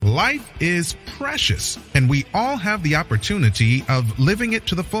Life is precious, and we all have the opportunity of living it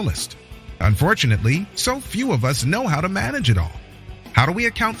to the fullest. Unfortunately, so few of us know how to manage it all. How do we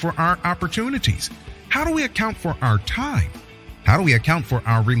account for our opportunities? How do we account for our time? How do we account for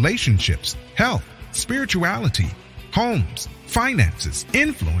our relationships, health, spirituality, homes, finances,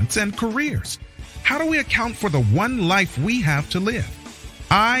 influence, and careers? How do we account for the one life we have to live?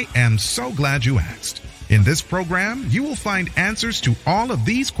 I am so glad you asked. In this program, you will find answers to all of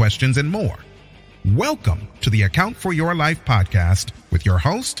these questions and more. Welcome to the Account for Your Life podcast with your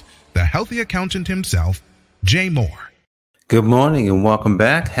host, the healthy accountant himself, Jay Moore. Good morning and welcome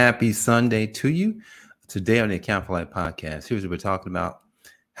back. Happy Sunday to you. Today on the Account for Life podcast, here's what we're talking about: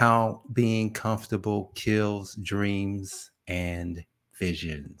 how being comfortable kills dreams and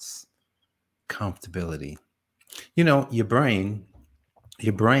visions. Comfortability. You know, your brain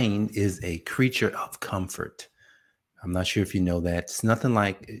is a creature of comfort. I'm not sure if you know that. It's nothing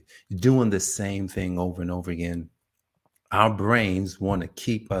like doing the same thing over and over again. Our brains want to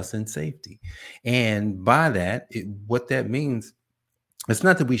keep us in safety. And by that, what that means, it's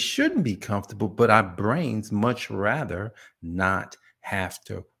not that we shouldn't be comfortable, but our brains much rather not have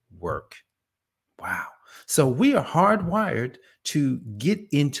to work. Wow. So we are hardwired to get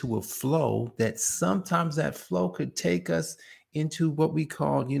into a flow that sometimes that flow could take us into what we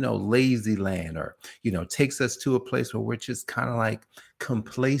call, lazy land, or, takes us to a place where we're just kind of like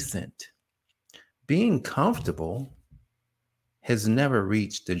complacent. Being comfortable has never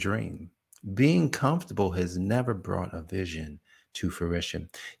reached a dream. Being comfortable has never brought a vision to fruition.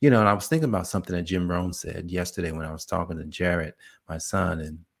 And I was thinking about something that Jim Rohn said yesterday when I was talking to Jared, my son,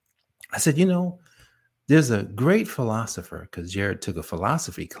 and I said, there's a great philosopher, because Jared took a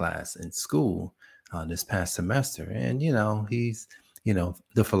philosophy class in school this past semester. And, he's,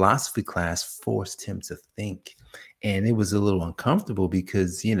 the philosophy class forced him to think. And it was a little uncomfortable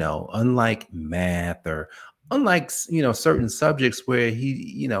because, unlike math or unlike, certain subjects where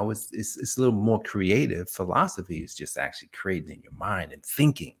he, it's a little more creative, philosophy is just actually creating in your mind and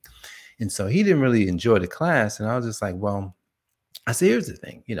thinking. And so he didn't really enjoy the class. And I was just like, well, I said, here's the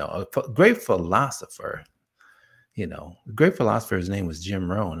thing, a great philosopher, his name was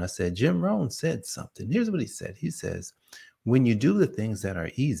Jim Rohn. I said, Jim Rohn said something. Here's what he said. He says, when you do the things that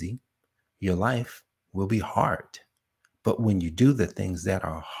are easy, your life will be hard. But when you do the things that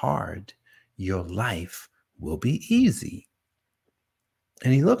are hard, your life will be easy.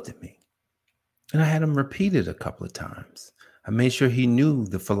 And he looked at me, and I had him repeat it a couple of times. I made sure he knew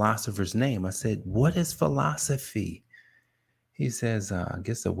the philosopher's name. I said, what is philosophy? He says, I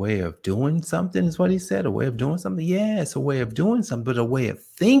guess a way of doing something is what he said. A way of doing something. Yeah, it's a way of doing something, but a way of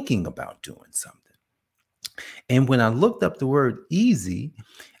thinking about doing something. And when I looked up the word easy,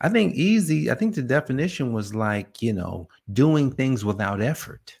 I think the definition was like, doing things without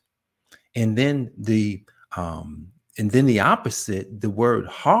effort. And then the opposite, the word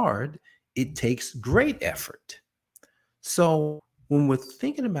hard, it takes great effort. So when we're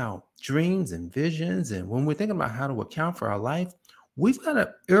thinking about dreams and visions, and when we're thinking about how to account for our life, we've got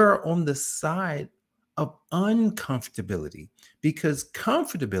to err on the side of uncomfortability, because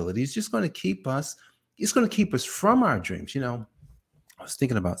comfortability is just going to keep us, from our dreams. I was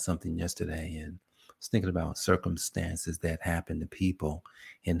thinking about something yesterday, and I was thinking about circumstances that happen to people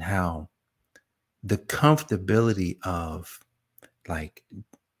and how the comfortability of like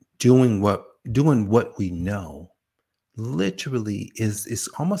doing what we know literally is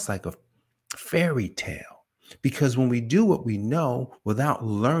almost like a fairy tale, because when we do what we know without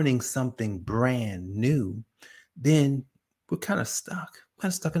learning something brand new, then we're kind of stuck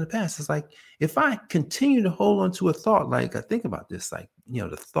in the past. It's like, if I continue to hold on to a thought, like I think about this, like,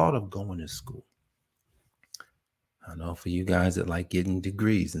 the thought of going to school. I know for you guys that like getting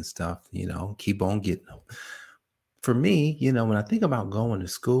degrees and stuff, keep on getting them. For me, when I think about going to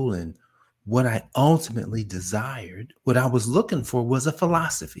school and what I ultimately desired, what I was looking for was a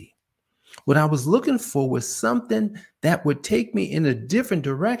philosophy. What I was looking for was something that would take me in a different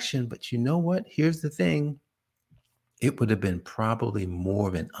direction. But you know what? Here's the thing. It would have been probably more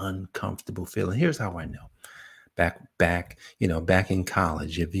of an uncomfortable feeling. Here's how I know. Back in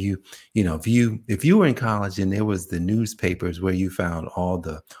college, if you were in college and there was the newspapers where you found all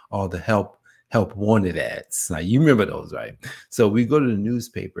the help wanted ads. Now, you remember those, right? So we go to the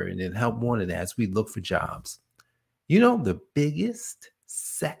newspaper, and then help wanted ads, we look for jobs. The biggest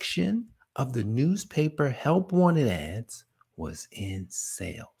section of the newspaper help wanted ads was in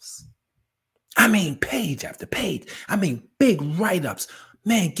sales. I mean, page after page. I mean, big write-ups.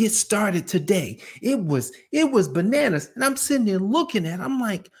 Man, get started today. It was bananas. And I'm sitting there looking at it. I'm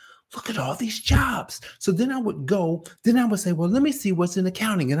like, look at all these jobs. So then I would go, then I would say, well, let me see what's in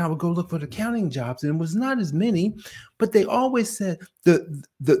accounting. And I would go look for the accounting jobs. And it was not as many, but they always said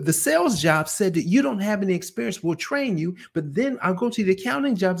the sales job said that you don't have any experience, we'll train you. But then I'll go to the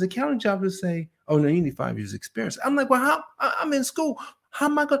accounting jobs would say, oh no, you need 5 years experience. I'm like, well, I'm in school. How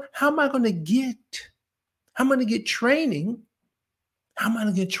am I going to get training? How am I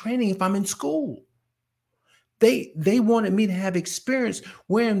going to get training if I'm in school? They wanted me to have experience,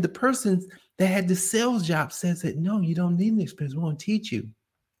 wherein the person that had the sales job says that, no, you don't need an experience. We're going to teach you.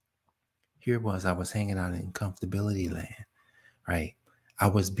 Here it was. I was hanging out in comfortability land, right? I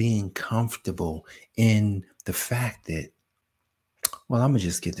was being comfortable in the fact that, well, I'm going to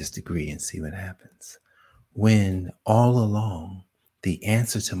just get this degree and see what happens. When all along, the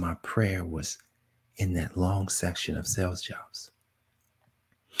answer to my prayer was in that long section of sales jobs.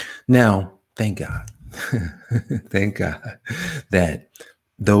 Now, thank God. Thank God that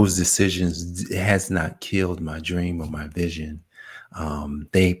those decisions has not killed my dream or my vision.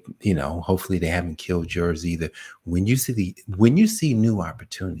 They, hopefully they haven't killed yours either. When you see new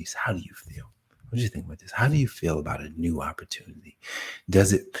opportunities, how do you feel? What do you think about this? How do you feel about a new opportunity?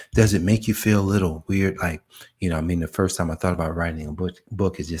 Does it make you feel a little weird? Like, the first time I thought about writing a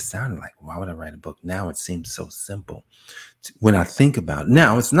book, it just sounded like, why would I write a book? Now it seems so simple. When I think about it,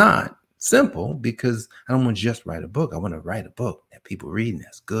 now it's not simple because I don't want to just write a book. I want to write a book that people read and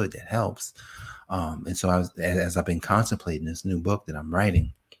that's good, that helps. And so as I've been contemplating this new book that I'm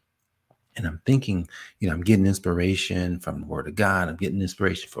writing, and I'm thinking, I'm getting inspiration from the Word of God. I'm getting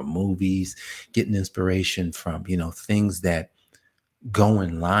inspiration from movies, getting inspiration from, things that go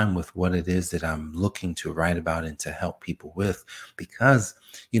in line with what it is that I'm looking to write about and to help people with. Because,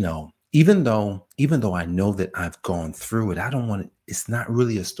 even though I know that I've gone through it, I don't want it. It's not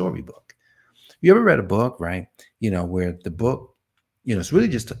really a storybook. You ever read a book, right? Where the book, it's really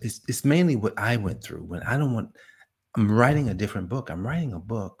just, it's mainly what I went through. When I'm writing a different book. I'm writing a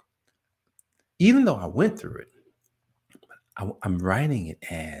book. Even though I went through it, I'm writing it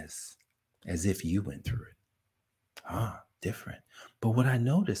as if you went through it. Different. But what I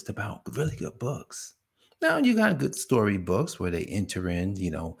noticed about really good books, now you got good story books where they enter in,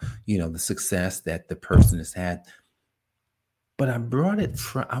 the success that the person has had. But I brought it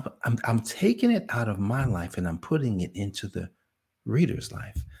from, I'm taking it out of my life and I'm putting it into the reader's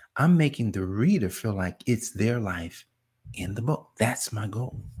life. I'm making the reader feel like it's their life in the book. That's my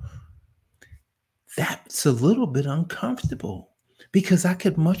goal. That's a little bit uncomfortable because I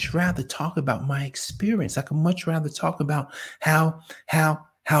could much rather talk about my experience. I could much rather talk about how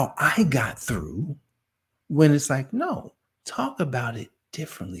I got through, when it's like, no, talk about it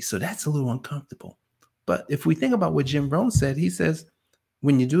differently. So that's a little uncomfortable. But if we think about what Jim Rohn said, he says,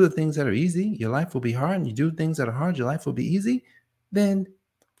 when you do the things that are easy, your life will be hard. And you do things that are hard, your life will be easy. Then,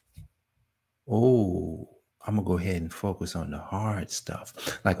 I'm going to go ahead and focus on the hard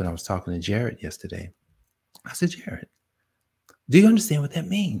stuff. Like when I was talking to Jared yesterday, I said, Jared, do you understand what that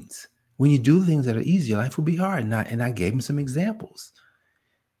means? When you do things that are easy, your life will be hard. And I gave him some examples.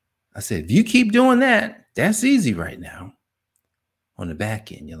 I said, if you keep doing that, that's easy right now. On the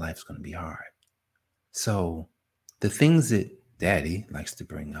back end, your life's going to be hard. So the things that Daddy likes to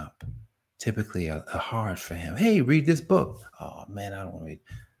bring up typically are hard for him. Hey, read this book. Oh, man, I don't want to read.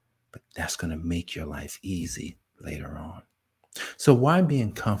 But that's going to make your life easy later on. So why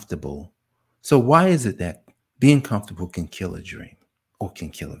being comfortable? So why is it that being comfortable can kill a dream or can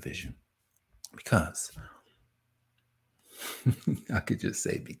kill a vision? Because I could just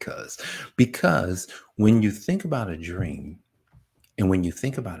say because when you think about a dream and when you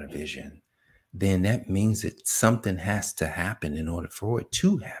think about a vision, then that means that something has to happen in order for it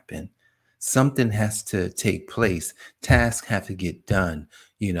to happen. Something has to take place. Tasks have to get done.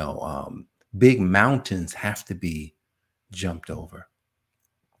 Big mountains have to be jumped over.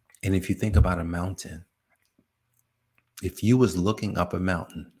 And if you think about a mountain, if you was looking up a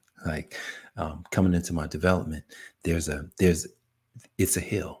mountain, like coming into my development, it's a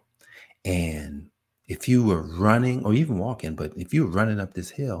hill. And if you were running or even walking, but if you were running up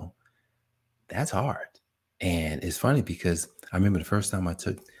this hill, that's hard. And it's funny because I remember the first time I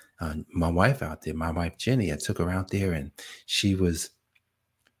took my wife out there, my wife, Jenny, I took her out there and she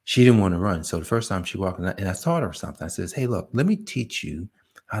didn't want to run. So the first time she walked, and I taught her something. I says, hey, look, let me teach you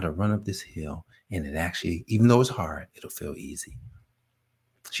how to run up this hill. And it actually, even though it's hard, it'll feel easy.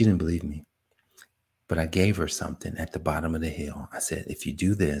 She didn't believe me, but I gave her something at the bottom of the hill. I said, if you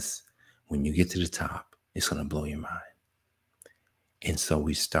do this, when you get to the top, it's going to blow your mind. And so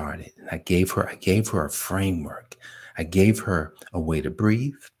we started. And I gave her a framework. I gave her a way to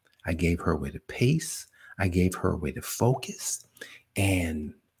breathe. I gave her a way to pace. I gave her a way to focus.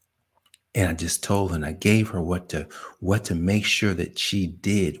 And And I just told her and I gave her what to make sure that she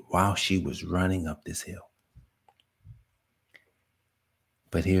did while she was running up this hill.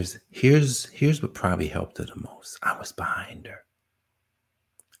 But here's what probably helped her the most. I was behind her.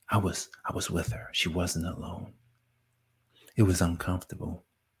 I was with her. She wasn't alone. It was uncomfortable.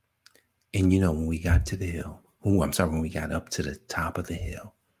 And when we got to the hill, when we got up to the top of the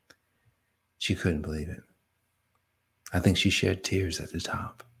hill, she couldn't believe it. I think she shed tears at the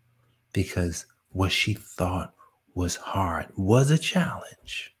top because what she thought was hard was a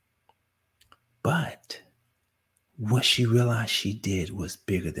challenge. But what she realized she did was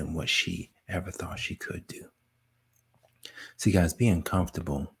bigger than what she ever thought she could do. See, guys, being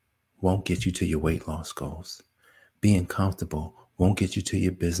comfortable won't get you to your weight loss goals. Being comfortable won't get you to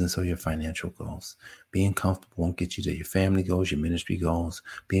your business or your financial goals. Being comfortable won't get you to your family goals, your ministry goals.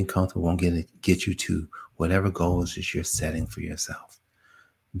 Being comfortable won't get you to whatever goals that you're setting for yourself.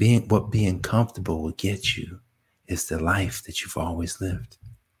 What being comfortable will get you is the life that you've always lived.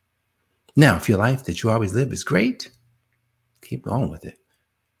 Now, if your life that you always live is great, keep going with it.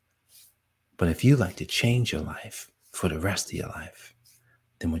 But if you like to change your life for the rest of your life,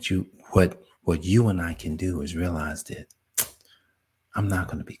 then what you and I can do is realize that I'm not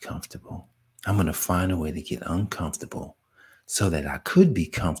going to be comfortable. I'm going to find a way to get uncomfortable so that I could be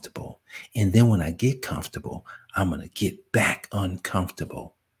comfortable. And then when I get comfortable, I'm going to get back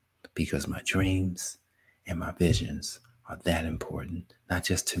uncomfortable because my dreams and my visions are that important, not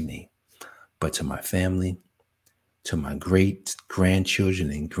just to me, but to my family, to my great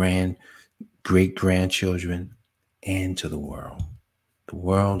grandchildren and great grandchildren, and to the world. The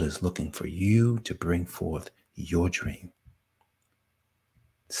world is looking for you to bring forth your dream.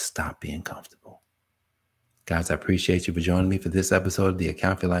 Stop being comfortable. Guys, I appreciate you for joining me for this episode of the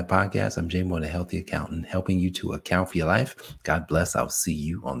Account for Your Life podcast. I'm Jay Moore, the Healthy Accountant, helping you to account for your life. God bless. I'll see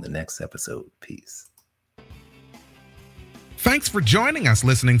you on the next episode. Peace. Thanks for joining us,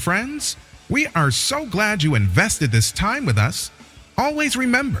 listening friends. We are so glad you invested this time with us. Always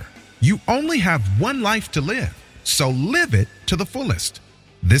remember, you only have one life to live, so live it to the fullest.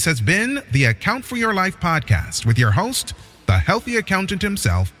 This has been the Account for Your Life podcast with your host, the Healthy Accountant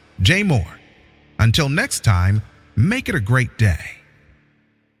himself, Jay Moore. Until next time, make it a great day.